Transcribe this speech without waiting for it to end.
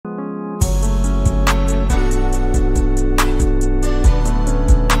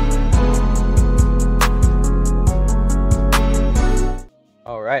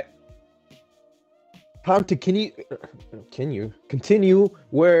Time to continue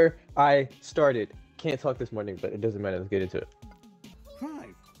where I started. Can't talk this morning, but it doesn't matter. Let's get into it. Hi.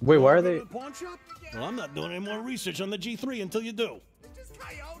 Wait, why are they? Pawn shop? Well, I'm not doing any more research on the G3 until you do.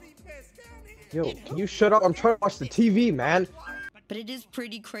 Yo, can you shut up? I'm trying to watch the TV, man. But it is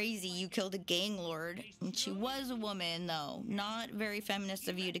pretty crazy you killed a gang lord. And she was a woman, though. Not very feminist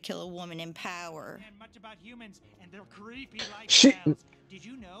of you to kill a woman in power. Much about humans and their creepy She, lifestyles. Did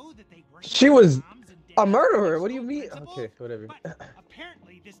you know that they she was a murderer. What do you mean? Okay, whatever. But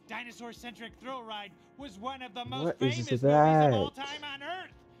apparently, this dinosaur-centric thrill ride was one of the most What famous is movies that? of all time on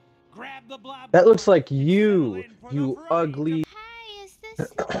Earth. Grab the blob. That looks like you ugly. Hi, is this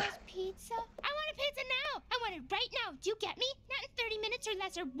Sarah's Pizza? I want a pizza now. I want it right now. Do you get me? Not in 30 minutes or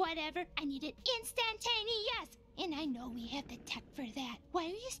less or whatever. I need it instantaneous. And I know we have the tech for that. Why are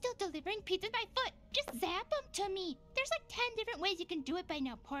you still delivering pizzas by foot? Just zap them to me. There's like 10 different ways you can do it by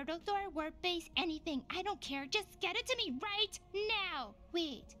now. Portal door, warp base, anything. I don't care. Just get it to me right now.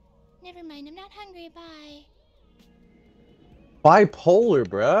 Wait. Never mind. I'm not hungry. Bye. Bipolar,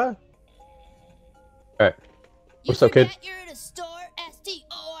 bruh. Alright. What's up, kid? You're in a store.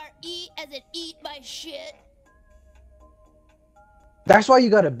 S-T-O-R-E as in eat my shit. That's why you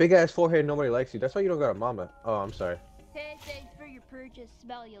got a big ass forehead and nobody likes you. That's why you don't got a mama. Oh, I'm sorry. Hey, thanks for your purchase.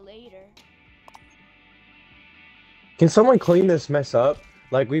 Smell you later. Can someone clean this mess up?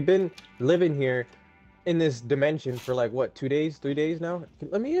 Like, we've been living here in this dimension for like, what, 2 days, 3 days now?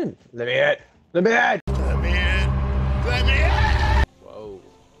 Let me in. Let me in. Let me in. Let me in. Let me in. Whoa.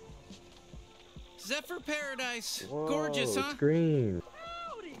 Zephyr Paradise. Whoa, Gorgeous, huh? It's green.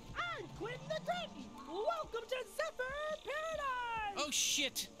 Howdy, I'm Quentin the Turkey. Welcome to Zephyr Paradise. Oh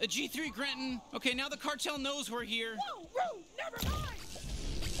shit, a G3 Grenton. Okay, now the cartel knows we're here. Whoa, rude, never mind.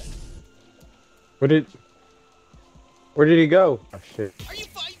 Where did he go? Oh shit. Are you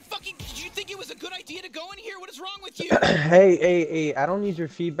fucking? Did you think it was a good idea to go in here? What is wrong with you? Hey, I don't need your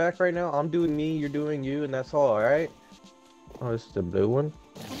feedback right now. I'm doing me, you're doing you, and that's all right? Oh, this is the blue one.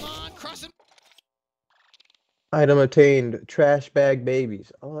 Come on, cross him. Item obtained. Trash bag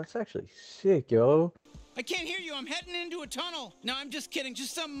babies. Oh, that's actually sick, yo. I can't hear you. I'm heading into a tunnel. No, I'm just kidding.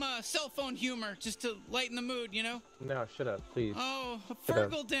 Just some cell phone humor, just to lighten the mood, you know? No, shut up, please. Oh, a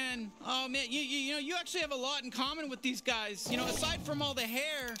Fergal den. Oh man, you know, you actually have a lot in common with these guys. You know, aside from all the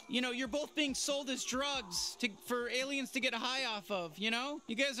hair, you know, you're both being sold as drugs for aliens to get a high off of. You know,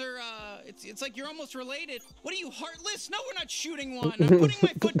 you guys are. It's like you're almost related. What are you, heartless? No, we're not shooting one. I'm putting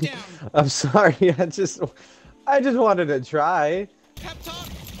my foot down. I'm sorry. I just wanted to try. Pep talk.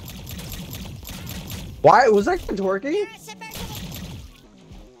 Why was that twerking?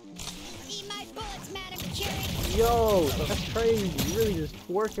 Eat my bullets, Madam Curie. Yo, that's crazy. You really just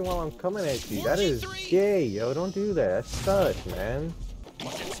twerking while I'm coming at you. That is gay, yo. Don't do that. That's sus, man.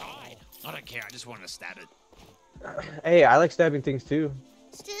 What's inside? I don't care. I just wanted to stab it. Hey, I like stabbing things too.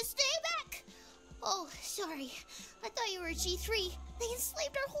 Stay back. Oh, sorry. I thought you were a G3. They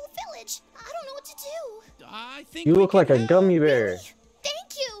enslaved our whole village. I don't know what to do. I think You we look like can a help. gummy bear.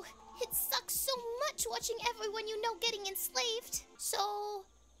 Thank you. It sucks so much watching everyone you know getting enslaved. So,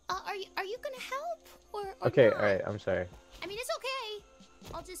 are you gonna help or Okay, not? alright, I'm sorry. I mean, it's okay.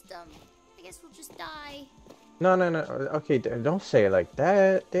 I'll just I guess we'll just die. No. Okay, don't say it like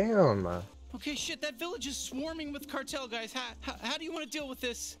that. Damn. Okay, shit, that village is swarming with cartel guys. How do you want to deal with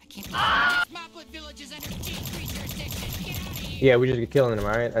this? I can't believe Moplet village is under G3 jurisdiction. Get out of here. Yeah, we just get killing them,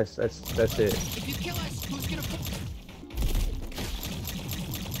 alright? That's it. If you kill us, who's gonna put...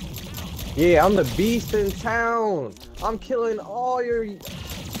 Yeah, I'm the beast in town. I'm killing all your... Let me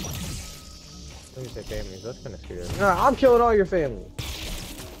say families. That's kind of scary. No, I'm killing all your family.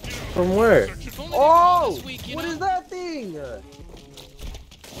 From where? Oh! What is that thing? I'm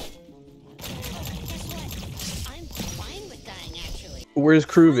fine with dying, actually. Where's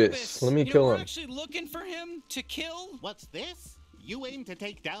Krubis? Let me kill We're him. actually looking for him to kill. What's this? You aim to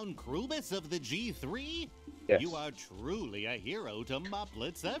take down Krubis of the G3? Yes. You are truly a hero to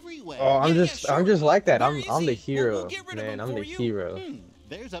moplets everywhere. Oh, I'm Yeah, just sure. like that. Where is I'm the he? hero, We'll get rid of man. him I'm the for you. hero.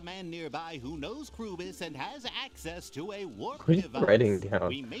 There's a man nearby who knows Krubis and has access to a warp What are you device writing down?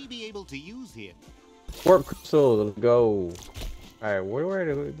 we may be able to use here. Warp crystal, let's go. All right, where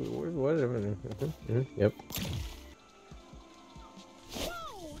yep.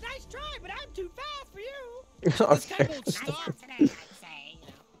 Whoa, nice try, but I'm too fast for you. This guy Okay. won't stop. Today, I'd say, you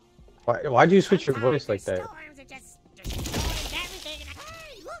know. Why'd you switch your voice like that? Storms are just destroying everything.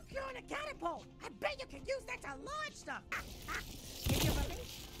 Hey, look, you're on a catapult. I bet you can use that to launch stuff. Can you believe?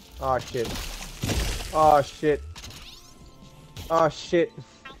 Oh shit. Oh shit. Oh shit.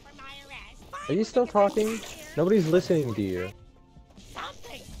 Out for my arrest. Are you still talking? Nobody's listening to you.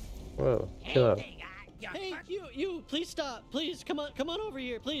 Something. Whoa, chill out. Anything, you, please stop. Please, come on over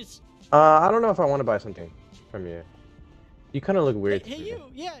here, please. I don't know if I want to buy something from you. You kind of look weird. Hey, you,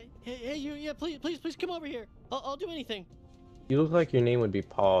 yeah. Hey, you, yeah, please come over here. I'll do anything. You look like your name would be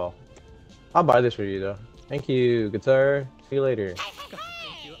Paul. I'll buy this for you, though. Thank you, good sir. See you later. God,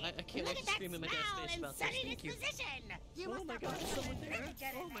 thank you. I can't wait to scream in my dad's face about this. Thank you. Oh my God, someone there.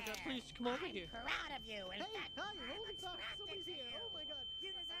 Oh my God, please come over here. Proud of you. In Hey, fact, hi, holy fuck, somebody's here. Oh my God.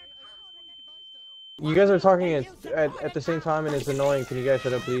 you deserve all the You guys are talking at the same time and it's annoying. Can you guys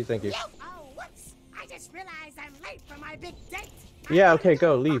shut up, please? Thank you. Oh, whoops! I just realized I'm late for my big date. Yeah, okay,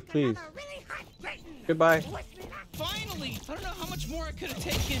 go. Leave, please. Really hot Britain. Goodbye. Wish me luck. Finally! I don't know how much more I could have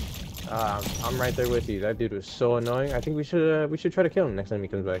taken. I'm right there with you. That dude was so annoying. I think we should try to kill him next time he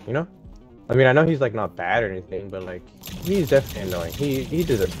comes back, you know? I mean, I know he's like not bad or anything, but like he's definitely annoying. He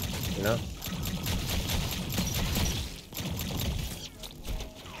deserves it, you know?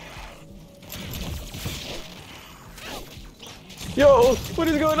 Yo, what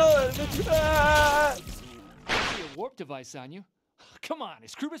is going on? Ah! I see a warp device on you. Come on,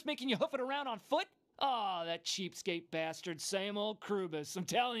 is Krubis making you hoof it around on foot? Oh, that cheapskate bastard. Same old Krubis. I'm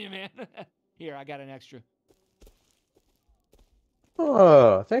telling you, man. Here, I got an extra.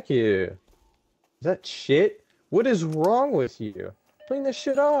 Oh, thank you. Is that shit? What is wrong with you? Clean this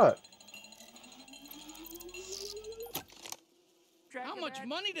shit up. How much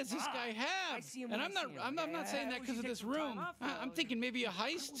money does this guy have? And I'm not saying that because of this room. I'm thinking maybe a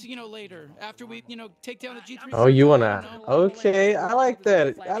heist, you know, later after we, you know, take down the G3. Oh, you wanna? Okay, I like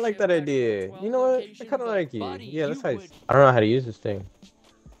that. I like that idea. You know what? I kind of like you. Yeah, let's heist. I don't know how to use this thing.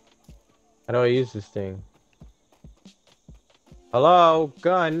 How do I use this thing? Hello,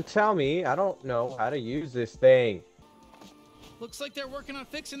 gun. Tell me. I don't know how to use this thing. Looks like they're working on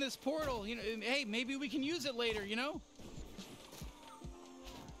fixing this portal. You know, hey, maybe we can use it later. You know.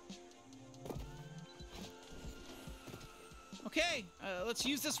 Okay, let's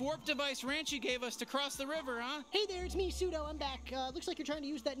use this warp device Ranchi gave us to cross the river, huh? Hey there, it's me, Pseudo. I'm back. Looks like you're trying to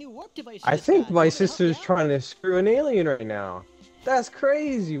use that new warp device. I think my sister's trying to screw an alien right now. That's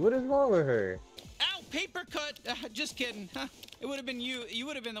crazy. What is wrong with her? Ow, paper cut. Just kidding. Huh? It would have been you. You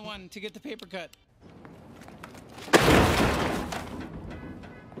would have been the one to get the paper cut.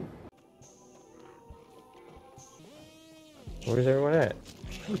 Where's everyone at?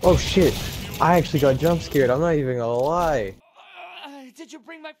 Oh shit! I actually got jump scared. I'm not even gonna lie. Did you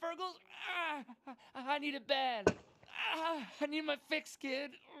bring my Fergles? I need it bad. I need my fix,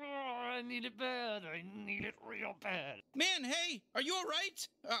 kid. I need it bad. I need it real bad. Man, hey, are you all right?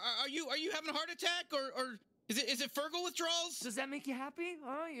 Are you having a heart attack or is it Fergal withdrawals? Does that make you happy?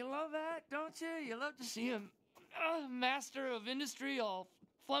 Oh, you love that, don't you? You love to see him, master of industry, all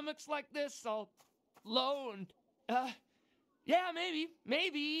flummoxed like this, all low and yeah, maybe.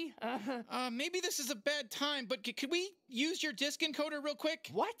 Maybe this is a bad time, but could we use your disk encoder real quick?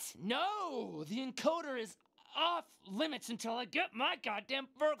 What? No, the encoder is off limits until I get my goddamn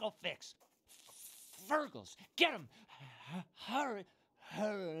Fergal fix. Fergles, get him! Hurry!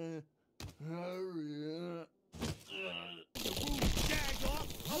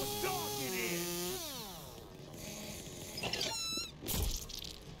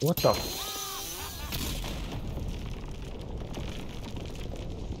 What the?